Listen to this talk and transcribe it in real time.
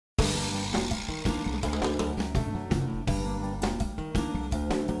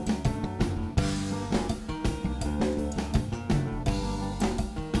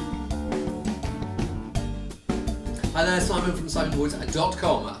Hi there, Simon from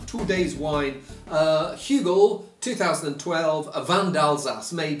simonwoods.com. 2 days wine, Hugel 2012, Van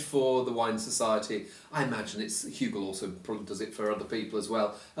d'Alsace, made for the Wine Society. I imagine it's Hugel also probably does it for other people as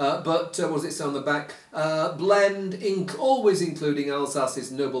well. But what does it say on the back? Blend, always including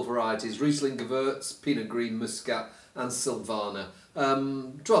Alsace's noble varieties, Riesling, Gewürz, Pinot Gris, Muscat and Sylvaner.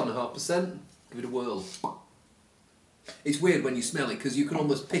 12.5%, give it a whirl. It's weird when you smell it because you can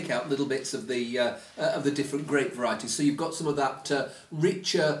almost pick out little bits of the different grape varieties. So you've got some of that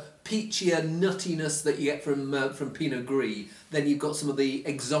richer, peachier nuttiness that you get from Pinot Gris. Then you've got some of the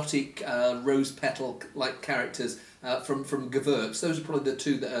exotic rose petal-like characters from Gewürz. Those are probably the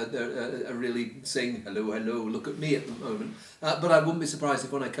two that are really saying hello, hello, look at me at the moment. But I wouldn't be surprised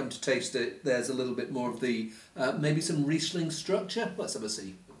if when I come to taste it, there's a little bit more of the maybe some Riesling structure. Let's have a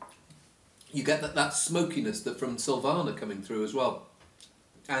see. You get that smokiness that from Sylvaner coming through as well.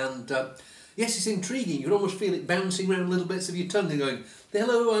 And yes, it's intriguing. You can almost feel it bouncing around little bits of your tongue and going,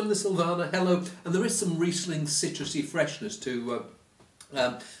 hello, I'm the Sylvaner, hello. And there is some Riesling citrusy freshness to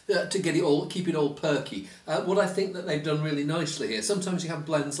get it all, keep it all perky. What I think that they've done really nicely here, sometimes you have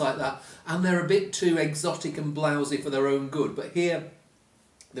blends like that and they're a bit too exotic and blousy for their own good. But here,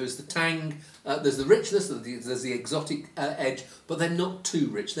 there's the tang, there's the richness, there's the exotic edge, but they're not too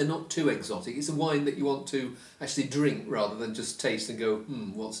rich, they're not too exotic. It's a wine that you want to actually drink rather than just taste and go,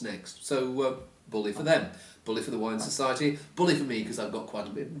 what's next? So, bully for them, bully for the Wine Society, bully for me because I've got quite a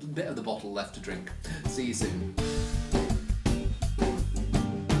bit of the bottle left to drink. See you soon.